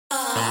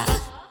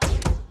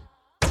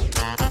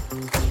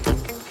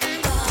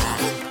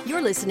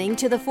You're listening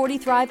to the 40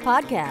 Thrive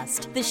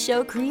Podcast, the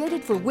show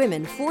created for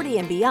women 40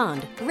 and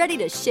beyond, ready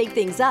to shake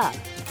things up.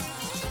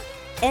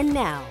 And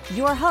now,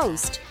 your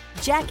host,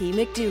 Jackie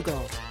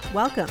McDougall.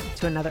 Welcome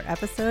to another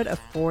episode of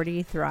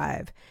 40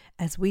 Thrive.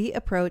 As we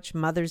approach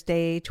Mother's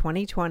Day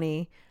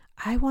 2020,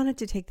 I wanted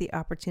to take the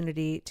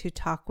opportunity to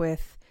talk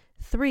with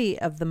three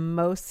of the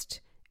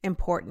most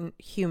important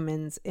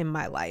humans in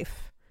my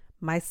life,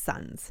 my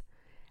sons.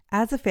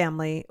 As a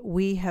family,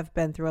 we have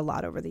been through a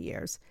lot over the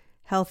years.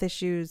 Health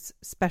issues,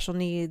 special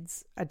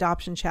needs,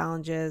 adoption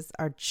challenges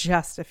are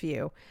just a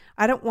few.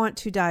 I don't want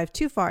to dive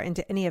too far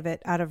into any of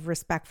it out of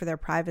respect for their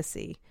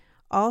privacy.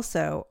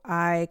 Also,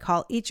 I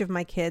call each of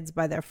my kids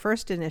by their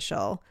first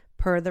initial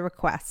per the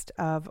request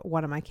of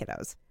one of my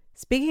kiddos.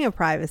 Speaking of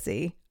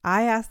privacy,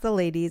 I asked the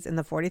ladies in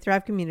the 40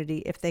 Thrive community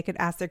if they could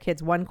ask their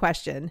kids one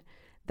question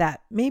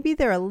that maybe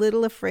they're a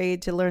little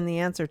afraid to learn the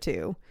answer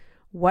to.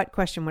 What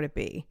question would it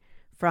be?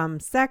 From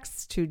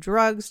sex to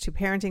drugs to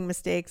parenting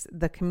mistakes,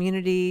 the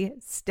community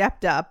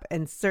stepped up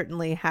and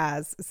certainly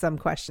has some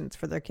questions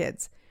for their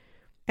kids.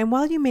 And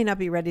while you may not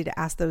be ready to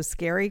ask those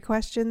scary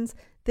questions,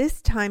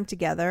 this time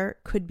together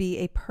could be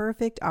a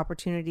perfect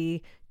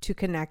opportunity to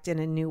connect in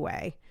a new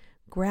way.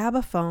 Grab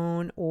a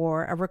phone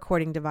or a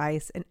recording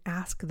device and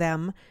ask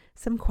them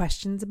some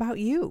questions about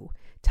you.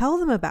 Tell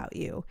them about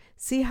you.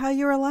 See how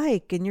you're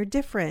alike and you're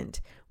different.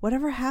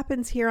 Whatever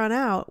happens here on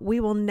out, we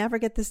will never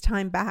get this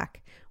time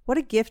back. What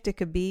a gift it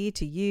could be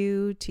to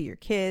you, to your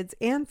kids,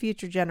 and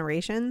future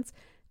generations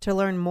to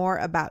learn more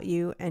about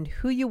you and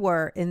who you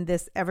were in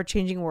this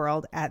ever-changing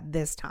world at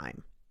this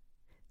time.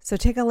 So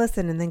take a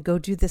listen and then go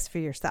do this for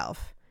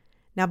yourself.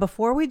 Now,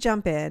 before we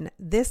jump in,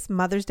 this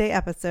Mother's Day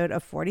episode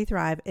of 40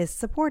 Thrive is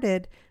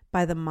supported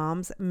by the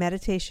Mom's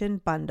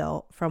Meditation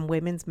Bundle from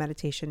Women's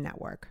Meditation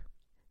Network.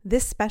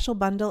 This special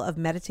bundle of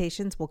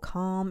meditations will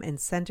calm and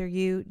center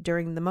you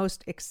during the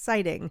most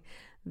exciting,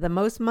 the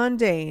most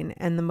mundane,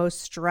 and the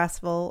most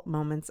stressful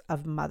moments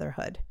of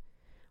motherhood.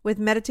 With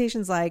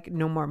meditations like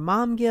No More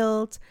Mom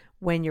Guilt,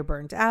 When You're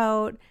Burnt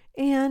Out,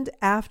 and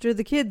After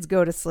the Kids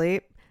Go to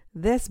Sleep,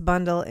 this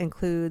bundle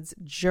includes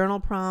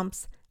journal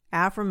prompts,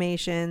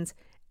 affirmations,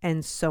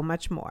 and so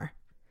much more.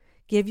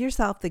 Give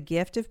yourself the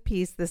gift of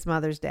peace this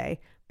Mother's Day.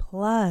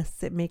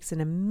 Plus, it makes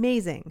an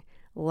amazing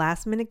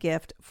last-minute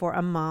gift for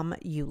a mom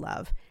you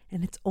love,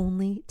 and it's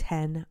only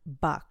 $10.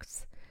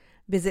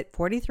 Visit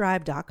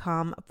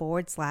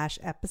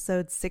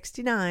 40thrive.com/episode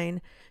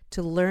 69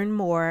 to learn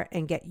more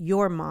and get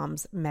your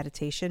mom's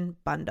meditation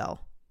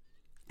bundle.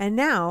 And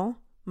now,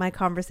 my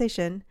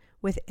conversation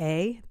with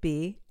A,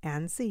 B,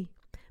 and C,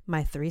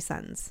 my three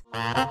sons.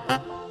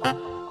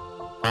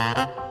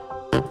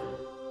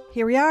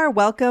 Here we are.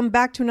 Welcome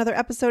back to another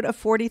episode of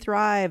 40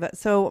 Thrive.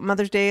 So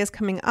Mother's Day is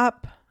coming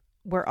up.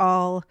 We're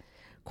all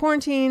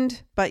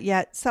quarantined, but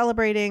yet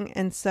celebrating.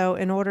 And so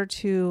in order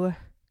to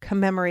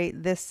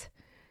commemorate this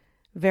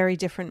very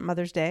different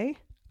Mother's Day,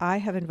 I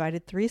have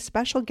invited three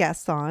special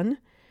guests on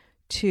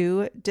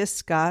to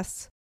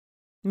discuss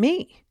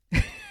me.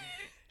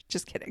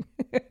 Just kidding.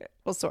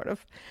 Well, sort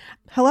of.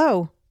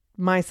 Hello,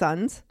 my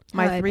sons,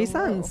 my three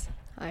sons.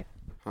 Hi.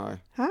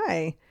 Hi.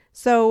 Hi.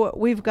 So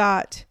we've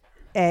got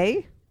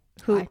A,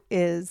 who Hi.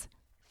 is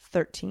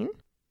 13,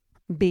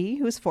 B,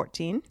 who is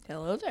 14,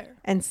 Hello there.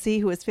 and C,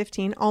 who is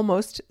 15,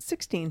 almost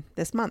 16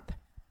 this month.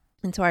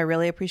 And so I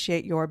really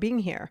appreciate your being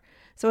here.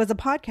 So as a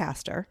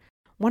podcaster,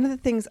 one of the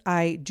things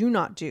I do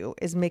not do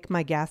is make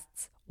my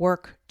guests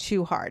work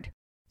too hard.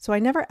 So I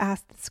never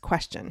ask this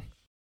question.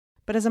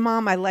 But as a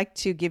mom, I like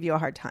to give you a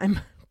hard time.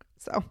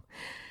 So,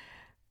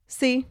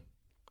 C,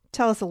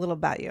 tell us a little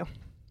about you.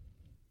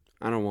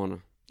 I don't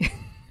want to.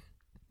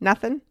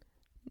 Nothing?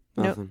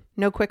 Nothing.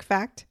 No quick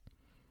fact?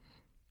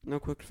 No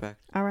quick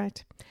fact. All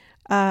right.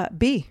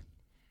 B.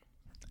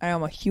 I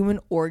am a human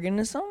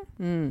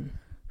organism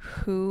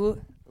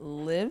who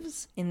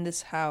lives in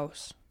this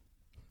house.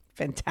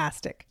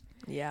 Fantastic.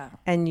 Yeah.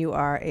 And you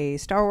are a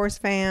Star Wars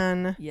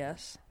fan,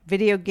 Yes.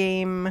 video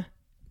game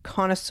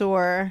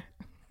connoisseur,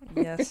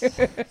 Yes.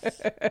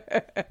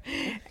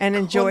 and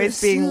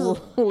enjoys being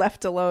Connoisseur.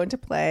 left alone to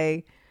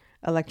play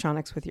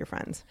electronics with your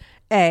friends.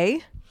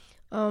 A.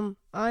 I'm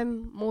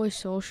more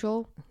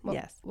social.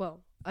 Yes.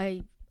 Well,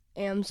 I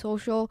am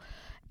social,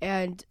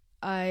 and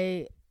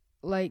I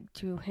like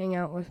to hang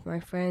out with my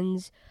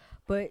friends.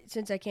 But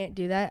since I can't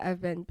do that,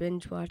 I've been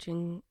binge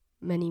watching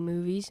many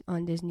movies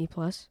on Disney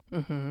Plus.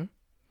 Mm-hmm.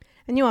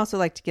 And you also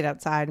like to get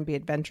outside and be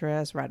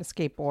adventurous, ride a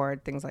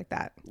skateboard, things like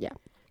that. Yeah.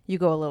 You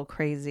go a little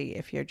crazy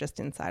if you're just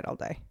inside all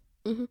day.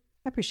 Mm-hmm.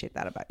 I appreciate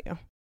that about you.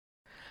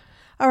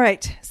 All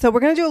right. So we're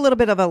going to do a little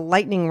bit of a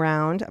lightning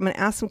round. I'm going to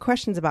ask some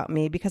questions about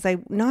me because I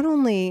not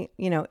only,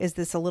 is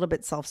this a little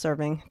bit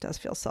self-serving? It does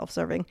feel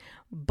self-serving,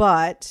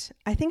 but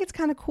I think it's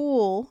kind of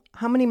cool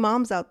how many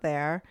moms out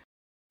there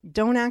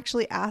don't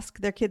actually ask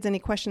their kids any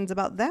questions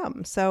about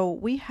them. So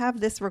we have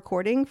this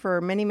recording for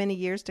many, many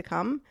years to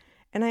come.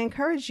 And I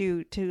encourage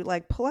you to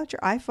pull out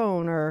your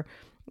iPhone or,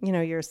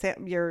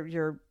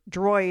 your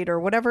Droid or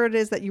whatever it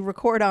is that you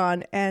record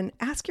on and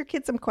ask your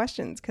kids some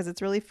questions because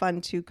it's really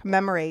fun to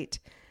commemorate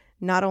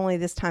not only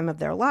this time of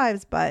their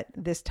lives, but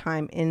this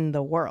time in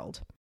the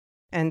world.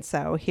 And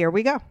so here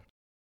we go.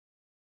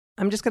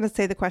 I'm just going to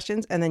say the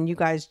questions and then you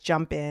guys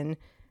jump in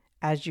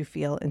as you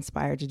feel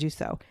inspired to do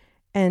so.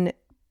 And,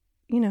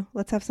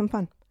 let's have some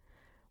fun.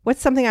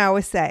 What's something I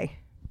always say?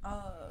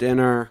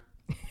 Dinner.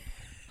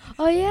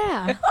 Oh,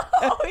 yeah.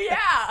 Oh,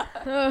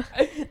 yeah.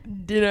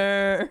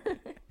 Dinner.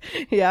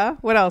 Yeah.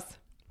 What else?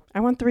 I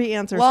want 3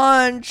 answers.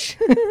 Lunch.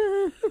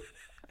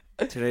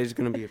 Today's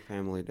going to be a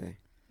family day.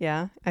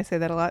 Yeah. I say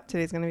that a lot.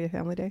 Today's going to be a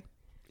family day.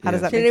 How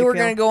does that make Today you we're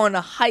feel? going to go on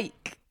a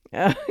hike.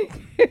 I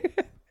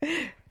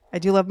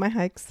do love my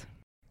hikes.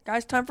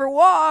 Guys, time for a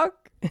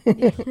walk.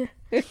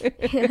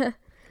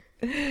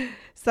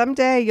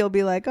 Someday you'll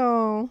be like,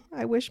 oh,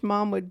 I wish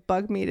mom would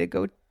bug me to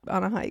go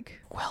on a hike.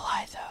 Will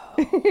I,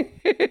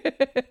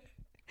 though?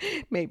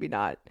 Maybe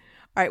not.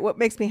 All right. What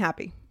makes me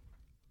happy?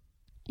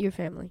 Your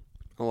family.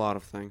 A lot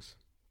of things.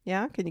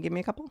 Yeah. Can you give me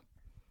a couple?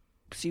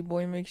 Oopsie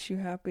boy makes you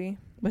happy.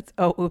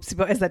 Oopsie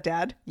boy. Is that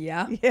dad?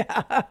 Yeah.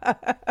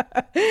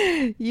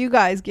 Yeah. You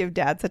guys give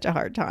dad such a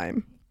hard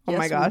time. Oh Yes,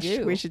 my gosh. we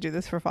do. We should do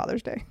this for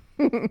Father's Day.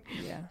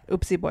 Yeah.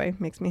 Oopsie boy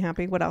makes me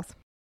happy. What else?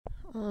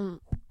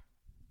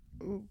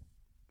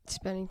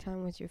 Spending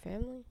time with your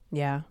family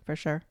Yeah, for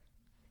sure.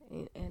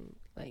 and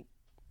like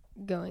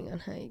going on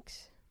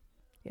hikes.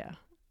 Yeah.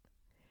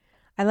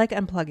 I like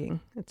unplugging.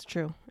 It's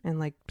true. And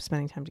like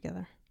spending time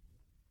together.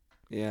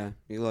 Yeah,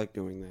 you like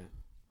doing that.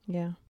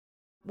 Yeah.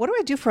 What do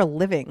I do for a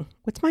living?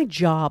 What's my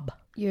job?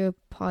 You're a You do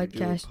a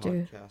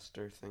podcaster,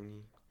 podcaster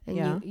thingy. and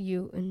Yeah.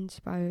 you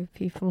inspire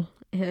people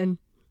and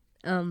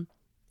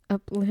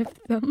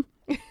uplift them.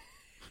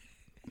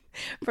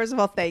 First of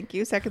all, thank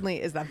you.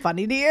 Secondly, is that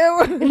funny to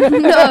you?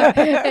 No,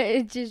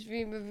 it just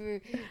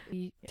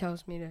he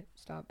tells me to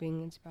stop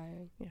being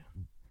inspiring.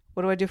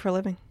 What do I do for a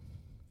living?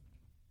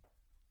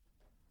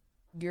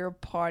 You're a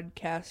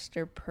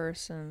podcaster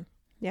person.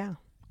 Yeah.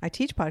 I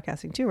teach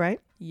podcasting too, right?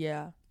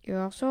 Yeah.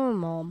 You're also a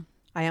mom.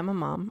 I am a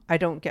mom. I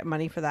don't get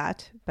money for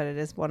that, but it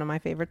is one of my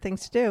favorite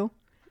things to do.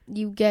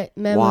 You get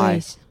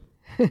memories.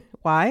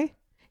 Why?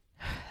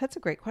 That's a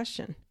great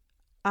question.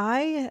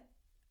 I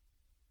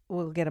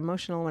will get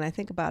emotional when I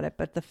think about it,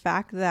 but the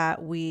fact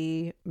that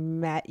we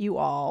met you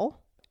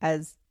all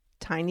as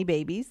tiny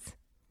babies,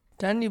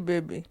 Tiny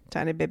baby.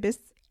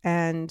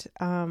 and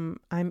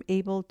I'm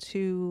able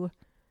to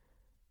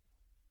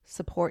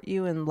support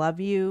you and love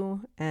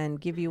you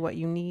and give you what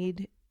you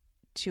need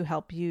to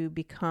help you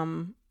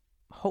become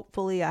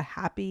hopefully a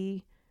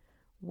happy,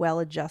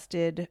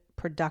 well-adjusted,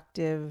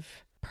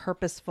 productive,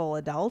 purposeful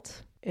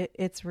adult.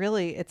 It's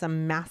a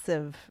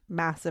massive,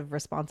 massive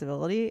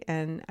responsibility.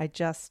 And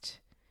it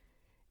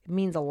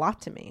means a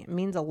lot to me. It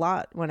means a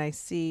lot when I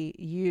see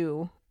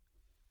you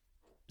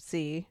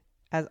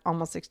as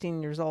almost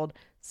 16 years old,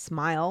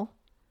 smile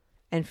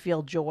and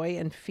feel joy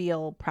and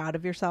feel proud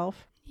of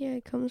yourself. Yeah,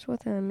 it comes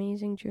with an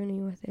amazing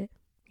journey with it.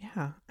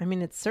 Yeah. I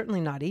mean, it's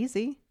certainly not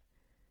easy,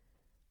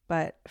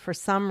 but for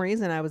some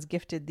reason I was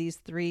gifted these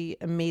 3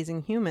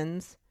 amazing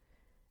humans,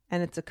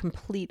 and it's a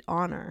complete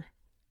honor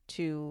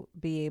to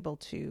be able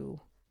to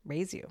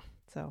raise you.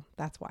 So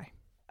that's why.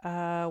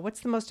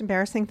 What's the most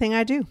embarrassing thing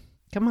I do?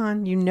 Come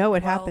on.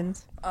 It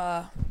happens.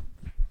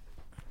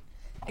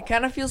 It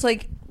kind of feels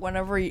like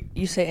whenever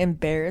you say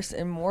embarrassed,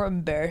 it more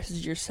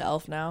embarrasses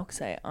yourself now.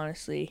 Because I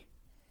honestly,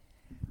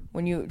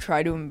 when you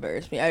try to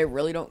embarrass me, I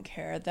really don't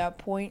care at that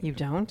point. You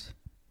don't?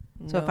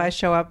 So if No. I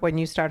show up when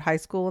you start high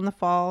school in the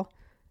fall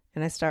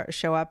and I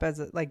show up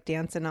as like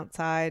dancing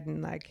outside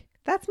and like,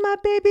 that's my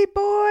baby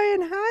boy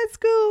in high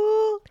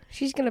school.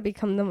 She's going to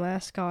become the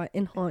mascot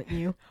and haunt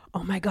you.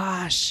 Oh my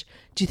gosh.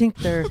 Do you think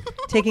they're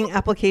taking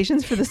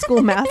applications for the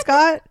school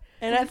mascot?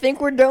 And I think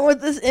we're done with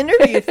this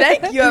interview.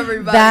 Thank you,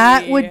 everybody.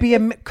 That would be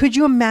could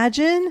you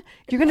imagine?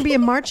 You're going to be a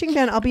marching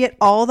band. I'll be at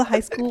all the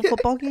high school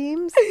football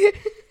games.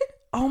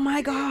 Oh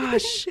my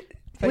gosh.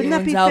 Wouldn't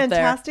that be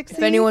fantastic? If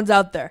anyone's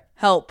out there,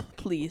 help,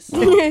 please.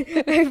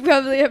 I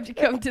probably have to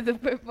come to the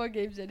football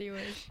games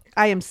anyway.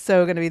 I am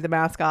so going to be the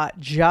mascot.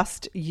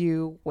 Just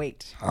you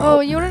wait.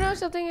 Oh, you want to know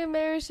something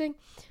embarrassing?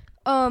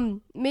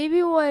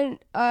 Maybe when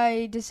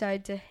I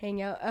decide to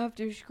hang out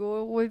after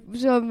school with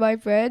some of my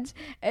friends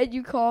and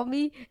you call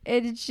me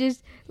and it's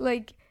just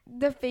like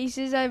the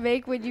faces I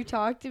make when you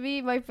talk to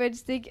me, my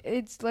friends think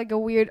it's like a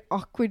weird,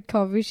 awkward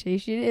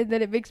conversation and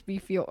then it makes me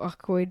feel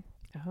awkward.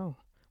 Oh,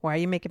 why are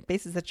you making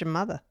faces at your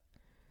mother?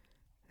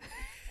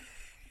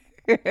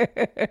 I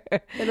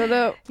don't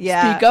know.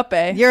 Yeah. Speak up,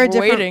 eh? You're a We're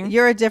different waiting.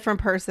 You're a different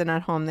person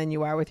at home than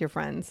you are with your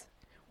friends.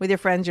 With your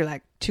friends, you're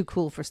like too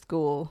cool for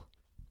school.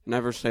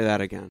 Never say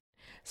that again.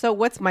 So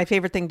what's my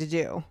favorite thing to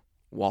do?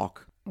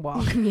 Walk.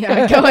 Walk.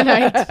 Yeah, go on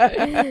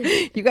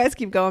hikes. You guys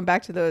keep going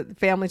back to the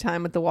family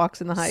time with the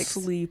walks and the hikes.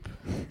 Sleep.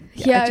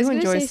 Yeah, I I was do gonna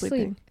enjoy say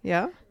sleeping.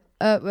 Yeah.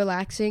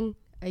 Relaxing,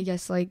 I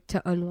guess, like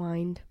to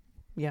unwind.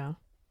 Yeah.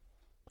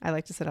 I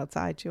like to sit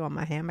outside too on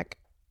my hammock.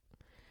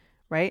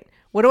 Right?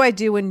 What do I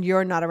do when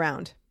you're not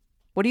around?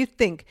 What do you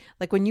think?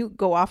 Like when you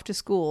go off to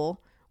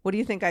school, what do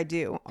you think I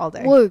do all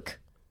day? Work.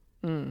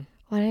 Mm.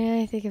 Why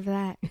didn't I think of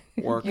that?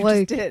 Work. You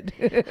Work. just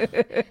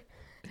did.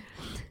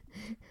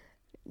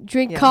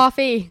 Drink Yeah.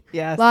 coffee.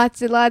 Yes.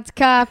 Lots and lots of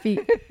coffee.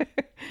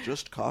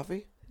 Just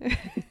coffee?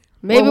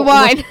 Maybe Well,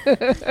 wine.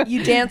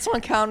 You dance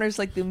on counters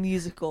like the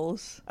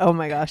musicals. Oh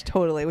my gosh,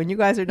 totally. When you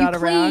guys are not You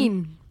around,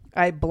 clean.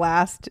 I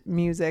blast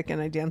music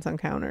and I dance on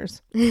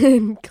counters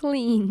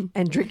Clean.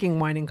 and drinking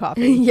wine and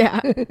coffee Yeah.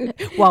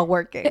 while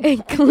working.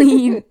 And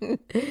clean.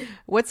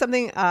 What's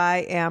something I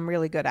am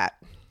really good at?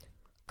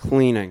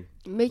 Cleaning.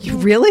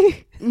 Making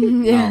Really?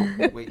 yeah.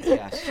 No, wait,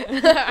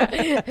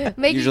 yes.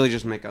 Making Usually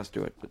just make us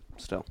do it, but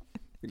still.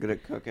 You're good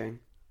at cooking.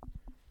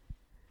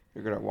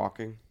 You're good at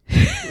walking.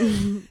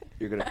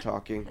 You're good at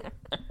talking.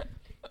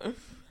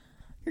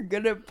 You're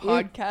good at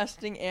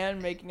podcasting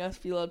and making us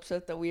feel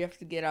upset that we have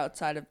to get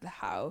outside of the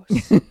house.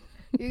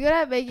 You're good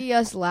at making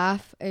us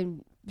laugh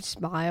and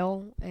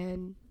smile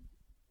and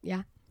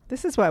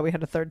This is why we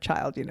had a third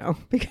child,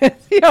 because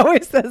he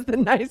always says the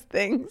nice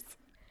things.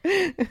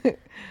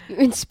 you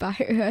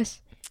inspire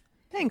us.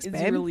 Thanks, It's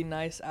babe. really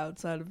nice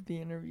outside of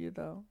the interview,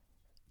 though.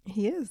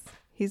 He is.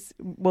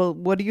 Well,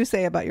 what do you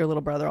say about your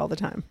little brother all the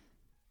time?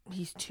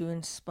 He's too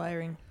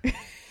inspiring.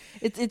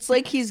 It's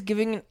like he's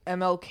giving an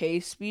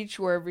MLK speech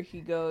wherever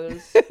he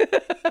goes.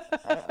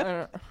 I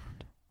don't.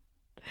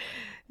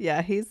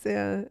 Yeah, he's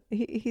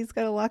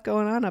got a lot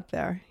going on up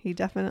there. He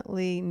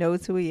definitely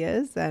knows who he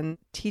is and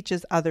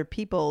teaches other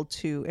people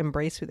to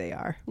embrace who they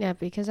are. Yeah,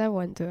 because I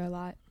went through a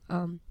lot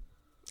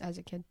as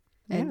a kid.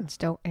 And Yeah.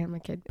 still am a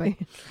kid, but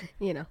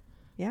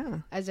Yeah.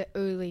 as an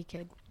early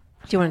kid.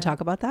 Do you want to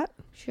talk about that?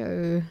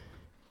 Sure.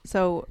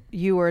 So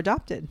you were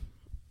adopted,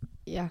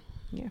 Yeah.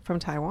 from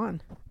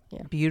Taiwan.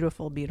 Yeah.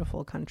 Beautiful,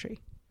 beautiful country.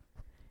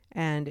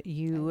 And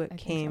you I think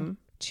came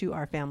to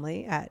our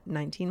family at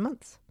 19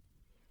 months.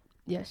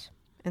 Yes.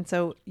 And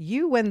so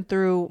you went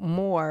through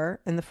more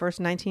in the first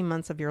 19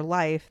 months of your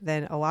life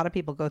than a lot of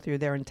people go through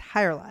their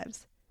entire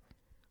lives.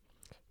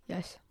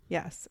 Yes.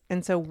 Yes.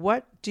 And so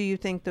what do you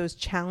think those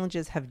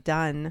challenges have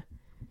done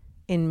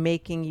in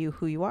making you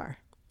who you are?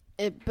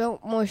 It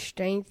built more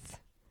strength.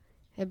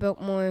 It built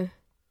more,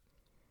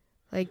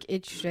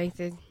 it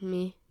strengthened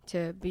me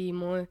to be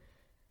more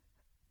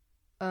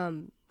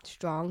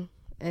strong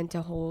and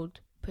to hold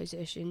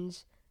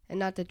positions and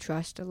not to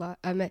trust a lot.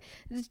 I mean,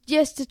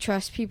 just to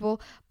trust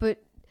people,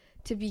 but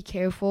to be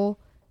careful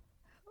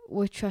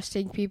with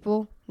trusting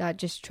people, not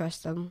just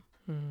trust them.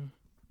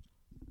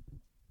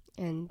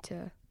 And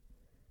to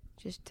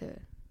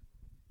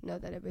know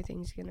that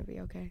everything's going to be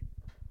okay.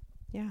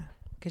 Yeah.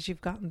 Because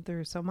you've gotten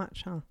through so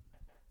much, huh?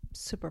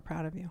 Super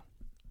proud of you.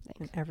 Thanks.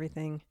 And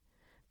everything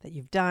that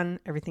you've done,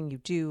 everything you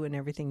do, and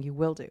everything you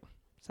will do.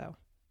 So,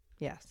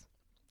 yes.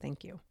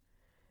 Thank you.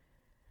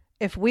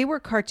 If we were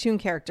cartoon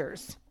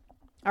characters,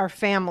 our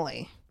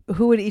family,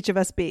 who would each of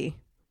us be?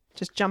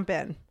 Just jump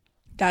in.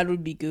 Dad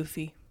would be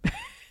Goofy.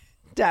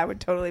 Dad would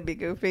totally be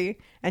Goofy.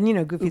 And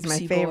Goofy's my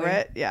Oopsie boy.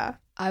 favorite. Yeah.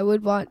 I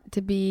would want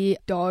to be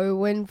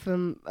Darwin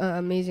from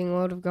Amazing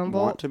World of Gumball.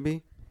 Want to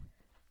be?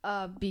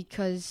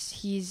 Because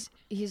he's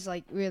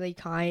really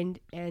kind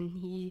and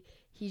he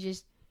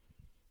just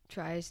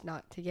tries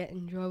not to get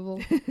in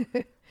trouble.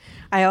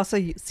 I also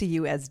see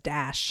you as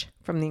Dash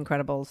from The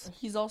Incredibles.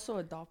 He's also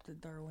adopted,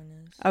 Darwin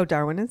is. Oh,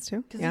 Darwin is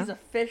too? Because Yeah. he's a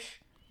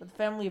fish with a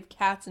family of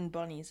cats and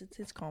bunnies.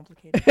 It's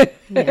complicated.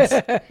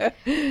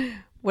 Yes.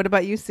 What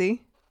about you,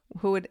 C?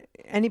 Who would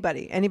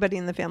anybody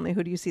in the family,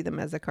 who do you see them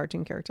as a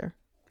cartoon character?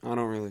 I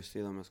don't really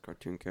see them as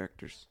cartoon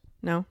characters.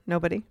 No?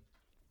 Nobody?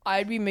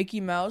 I'd be Mickey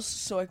Mouse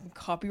so I can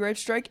copyright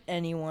strike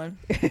anyone.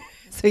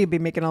 So you'd be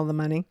making all the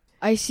money.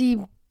 I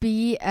see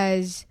B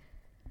as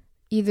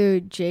either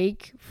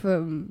Jake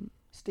from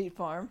State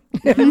Farm.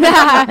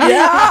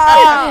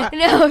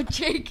 No,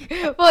 Jake.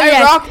 Well, I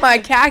yes. rock my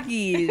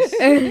khakis.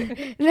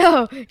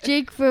 No,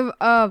 Jake from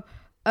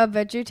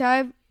Adventure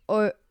Time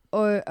or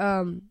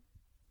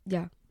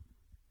yeah,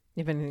 You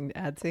have anything to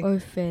add, C? or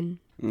Finn.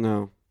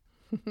 No.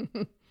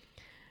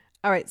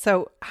 All right.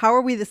 So how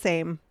are we the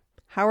same?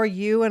 How are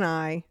you and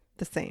I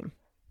the same?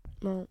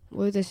 Well,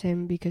 we're the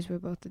same because we're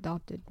both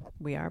adopted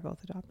We are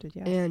both adopted,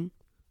 yes. and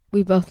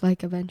we both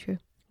like adventure.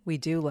 We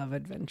do love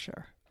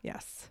adventure.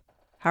 Yes.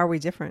 How are we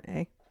different,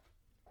 eh?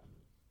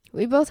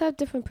 We both have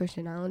different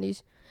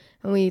personalities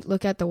and we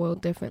look at the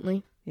world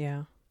differently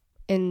Yeah.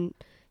 and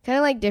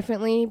kind of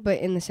differently, but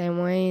in the same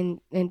way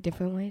and in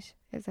different ways.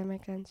 If that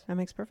makes sense. That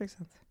makes perfect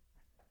sense.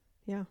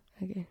 Yeah.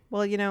 Okay.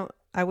 Well,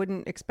 I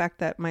wouldn't expect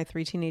that my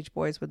 3 teenage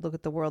boys would look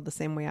at the world the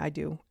same way I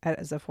do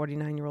as a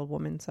 49-year-old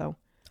woman. So,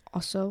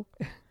 Also,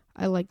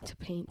 I like to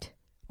paint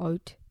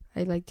art.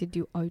 I like to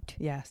do art.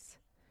 yes.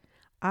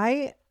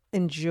 I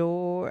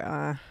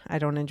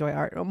don't enjoy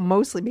art,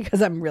 mostly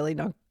because I'm really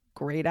not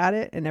great at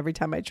it. And every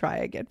time I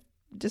try, I get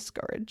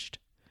discouraged.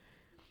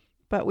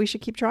 But we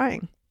should keep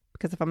trying,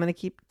 because if I'm going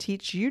to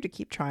teach you to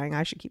keep trying,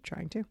 I should keep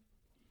trying too.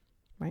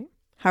 Right?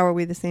 How are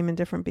we the same and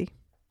different, B?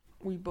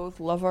 We both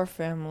love our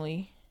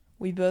family.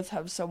 We both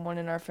have someone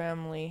in our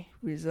family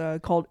who's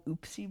called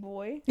Oopsie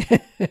Boy.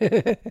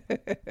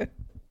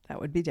 That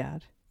would be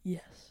Dad.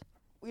 Yes.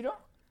 We don't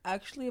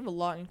actually have a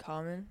lot in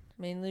common,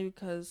 mainly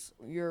because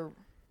you're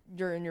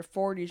in your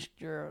 40s,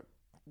 you're a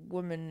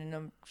woman and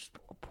I'm just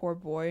a poor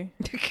boy.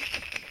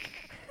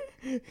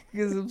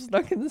 Because I'm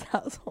stuck in this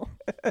household.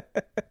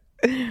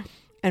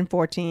 And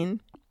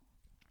 14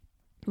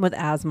 with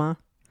asthma.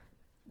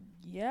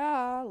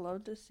 Yeah, I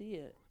love to see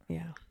it.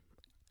 Yeah.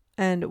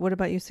 And what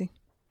about you, C?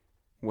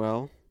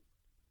 Well,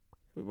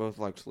 we both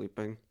like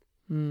sleeping.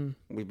 Mm.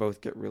 We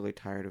both get really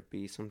tired of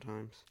B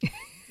sometimes.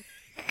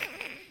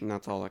 And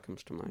that's all that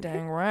comes to mind.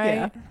 Dang right.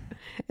 Yeah.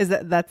 Is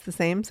that's the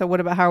same? So what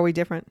about, how are we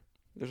different?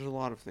 There's a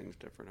lot of things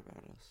different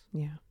about us.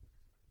 Yeah.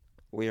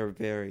 We are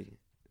very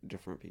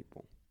different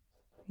people.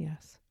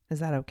 Yes. Is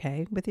that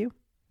okay with you?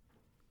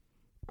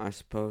 I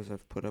suppose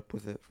I've put up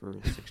with it for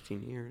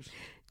 16 years.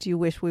 Do you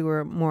wish we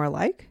were more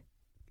alike?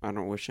 I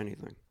don't wish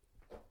anything.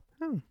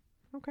 Oh,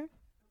 okay.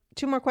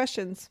 2 more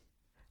questions.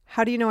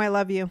 How do you know I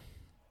love you?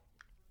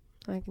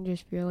 I can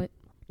just feel it.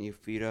 You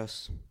feed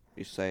us.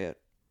 You say it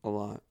a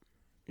lot.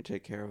 You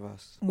take care of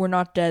us. We're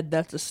not dead.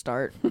 That's a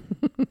start.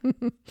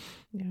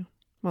 Yeah.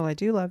 Well, I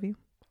do love you.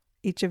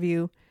 Each of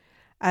you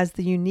as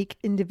the unique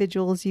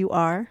individuals you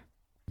are.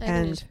 I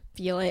And- can just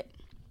feel it.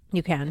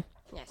 You can.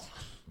 Yes.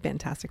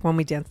 Fantastic. When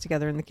we dance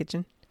together in the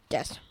kitchen.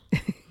 Yes.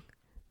 That's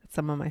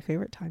some of my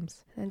favorite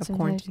times And of sometimes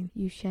quarantine.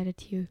 you shed a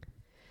tear.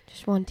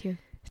 Just one tear.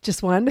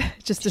 Just one?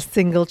 Just a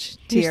single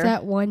Just tear?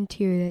 that one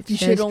tear that If you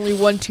says, shed only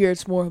one tear,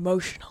 it's more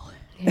emotional.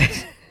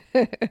 yes.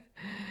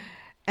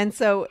 And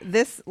so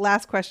this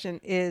last question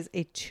is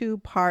a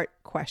 2-part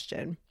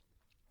question.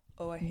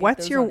 Oh, I hate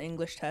What's those your- on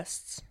English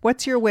tests.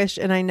 What's your wish?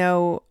 And I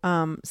know,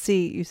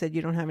 C, you said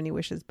you don't have any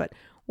wishes, but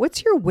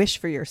what's your wish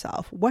for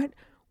yourself? What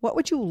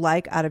would you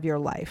like out of your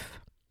life?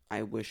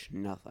 I wish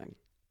nothing.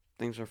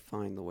 Things are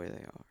fine the way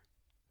they are.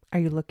 Are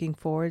you looking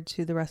forward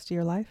to the rest of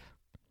your life?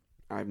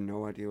 I have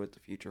no idea what the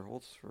future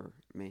holds for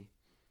me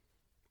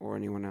or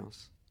anyone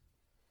else.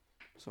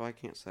 So I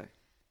can't say.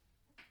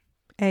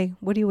 A,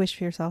 what do you wish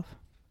for yourself?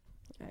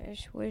 I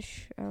just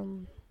wish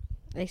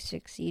I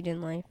succeed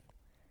in life.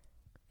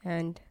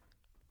 And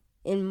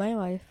in my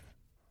life,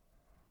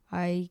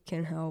 I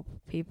can help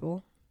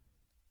people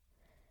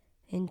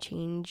and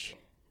change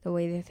the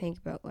way they think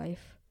about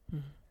life.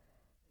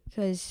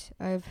 Because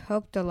I've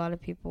helped a lot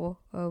of people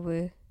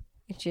over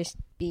just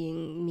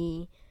being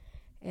me.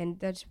 And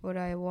that's what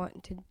I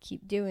want to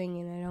keep doing.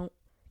 And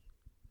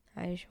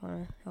I just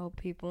want to help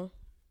people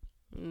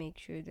and make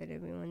sure that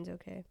everyone's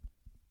okay.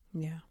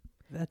 Yeah,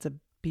 that's a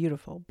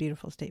beautiful,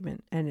 beautiful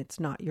statement. And it's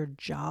not your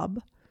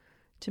job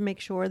to make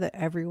sure that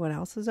everyone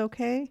else is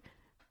okay.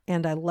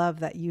 And I love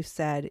that you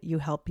said you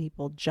help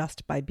people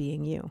just by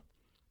being you.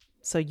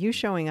 So you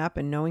showing up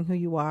and knowing who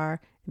you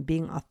are and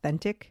being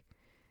authentic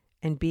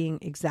and being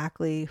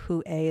exactly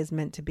who A is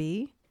meant to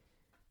be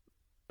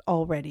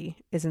already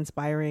is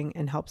inspiring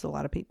and helps a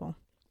lot of people.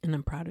 And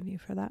I'm proud of you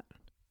for that.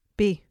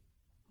 B,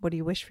 what do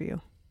you wish for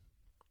you?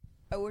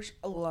 I wish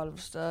a lot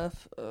of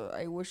stuff.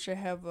 I wish I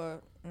have a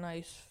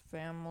nice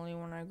family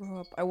when I grow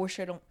up. I wish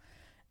I don't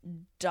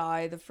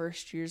die the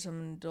first years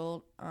I'm an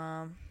adult.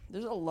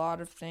 There's a lot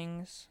of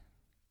things.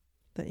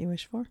 That you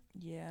wish for?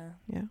 Yeah.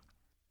 Yeah.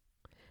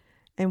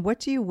 And what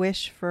do you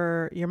wish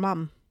for your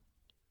mom?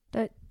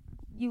 That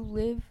you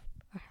live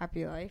a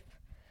happy life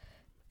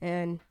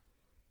and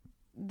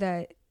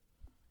that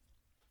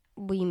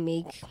we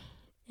make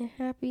it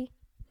happy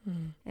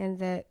and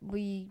that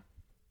we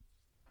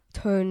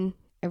turn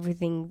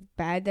everything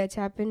bad that's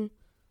happened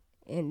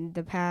in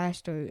the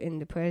past or in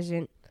the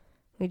present,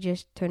 we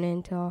just turn it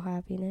into all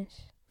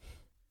happiness.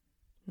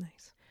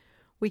 Nice.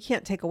 We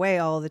can't take away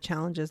all the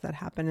challenges that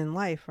happen in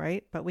life,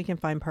 right? But we can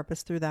find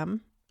purpose through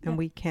them and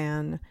we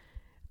can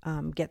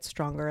get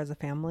stronger as a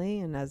family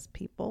and as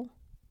people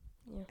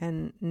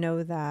and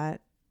know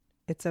that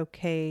it's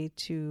okay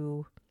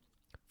to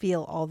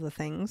feel all the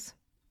things,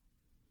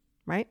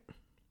 right?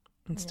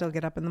 And still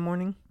get up in the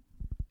morning.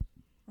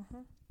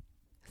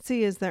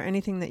 See, is there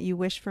anything that you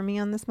wish for me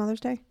on this Mother's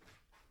Day?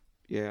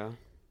 Yeah.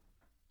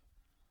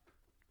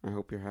 I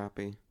hope you're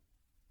happy.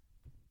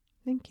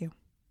 Thank you.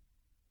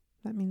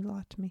 That means a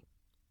lot to me.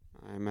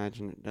 I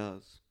imagine it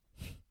does.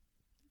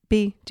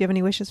 B, do you have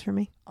any wishes for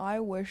me?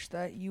 I wish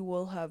that you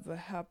will have a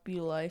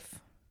happy life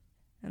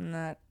and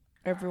that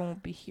everyone will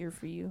be here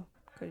for you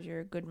because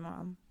you're a good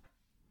mom.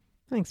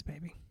 Thanks,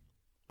 baby.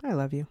 I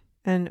love you.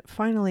 And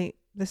finally,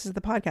 this is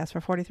the podcast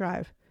for 40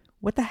 Thrive.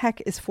 What the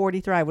heck is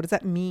 40 Thrive? What does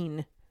that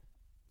mean?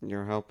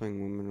 You're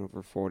helping women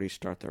over 40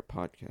 start their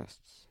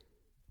podcasts.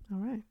 All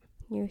right.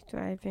 You're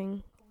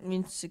thriving. It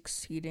means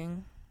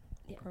succeeding,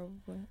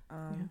 probably.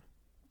 I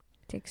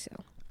think so.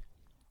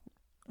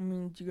 It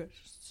means you guys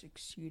are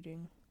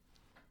succeeding.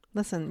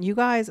 Listen, you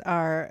guys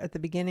are at the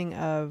beginning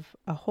of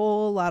a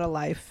whole lot of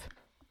life,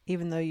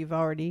 even though you've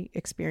already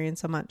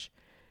experienced so much.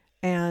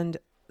 And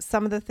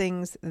some of the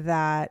things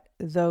that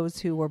those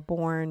who were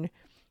born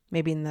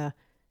maybe in the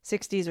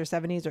 60s or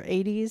 70s or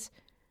 80s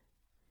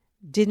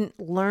didn't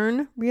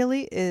learn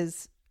really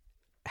is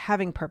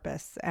having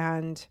purpose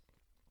and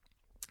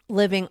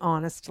living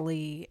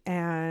honestly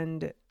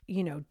and,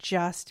 you know,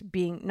 just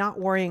being, not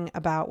worrying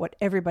about what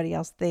everybody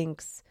else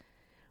thinks.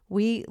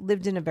 We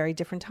lived in a very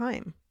different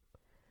time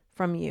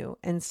from you.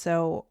 And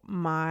so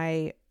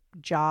my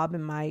job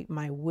and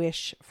my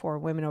wish for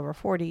women over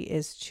 40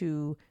 is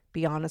to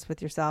be honest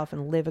with yourself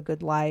and live a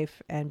good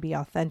life and be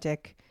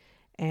authentic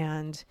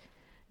and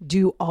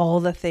do all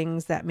the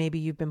things that maybe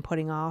you've been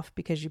putting off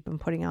because you've been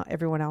putting out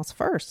everyone else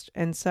first.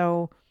 And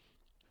so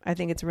I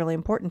think it's really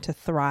important to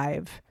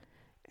thrive.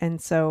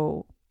 And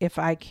so if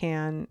I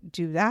can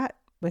do that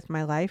with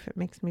my life, it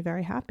makes me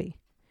very happy,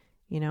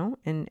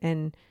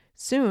 and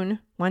soon,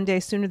 one day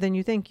sooner than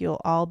you think,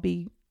 you'll all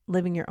be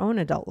living your own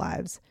adult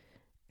lives.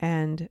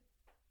 And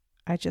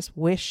I just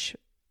wish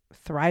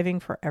thriving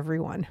for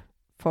everyone,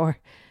 for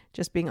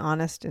just being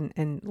honest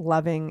and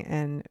loving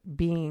and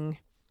being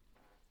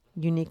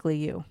uniquely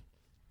you.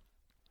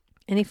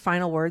 Any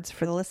final words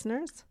for the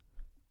listeners?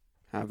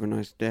 Have a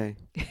nice day.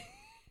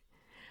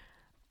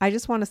 I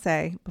just want to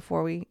say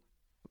before we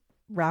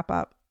wrap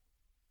up,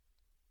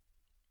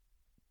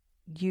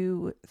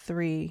 you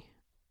three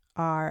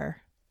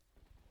are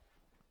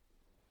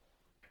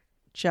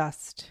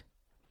just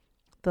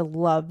the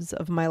loves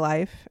of my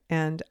life,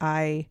 and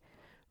I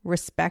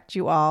respect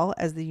you all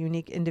as the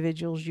unique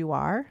individuals you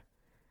are,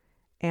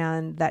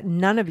 and that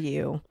none of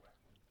you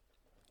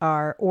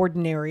are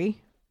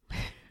ordinary.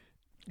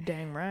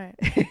 Dang right.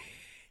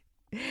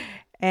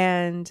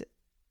 And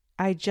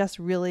I just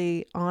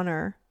really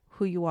honor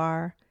who you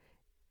are,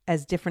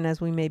 as different as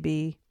we may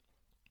be,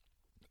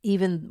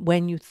 even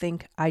when you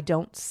think I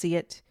don't see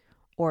it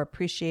or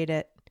appreciate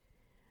it.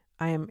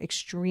 I am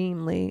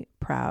extremely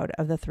proud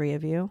of the three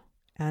of you,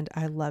 and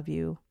I love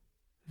you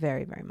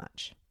very, very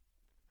much.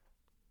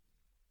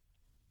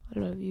 I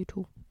love you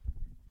too.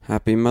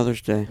 Happy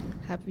Mother's Day.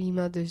 Happy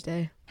Mother's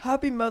Day.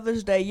 Happy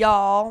Mother's Day,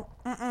 y'all.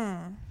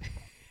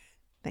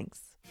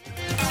 Thanks.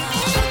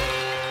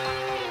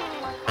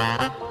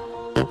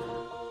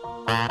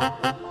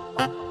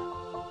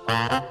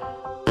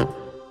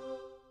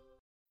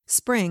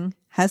 Spring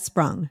has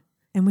sprung,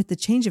 and with the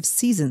change of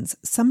seasons,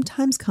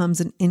 sometimes comes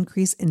an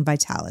increase in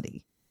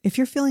vitality. If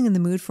you're feeling in the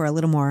mood for a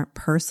little more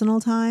personal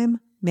time,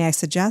 may I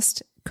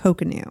suggest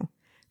Coconut.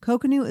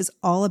 Coconut is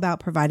all about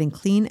providing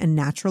clean and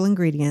natural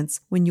ingredients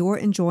when you're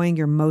enjoying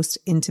your most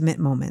intimate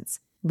moments,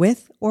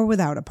 with or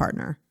without a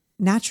partner.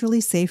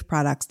 Naturally safe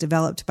products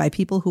developed by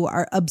people who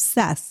are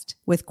obsessed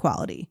with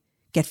quality.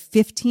 Get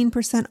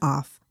 15%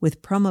 off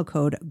with promo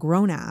code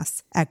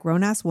GROWNASS at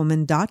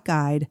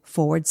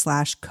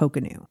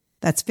grownasswoman.guide/Coconut.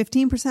 That's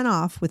 15%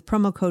 off with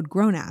promo code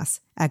GROWNASS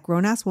at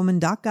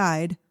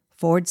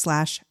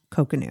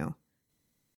grownasswoman.guide/Coconut.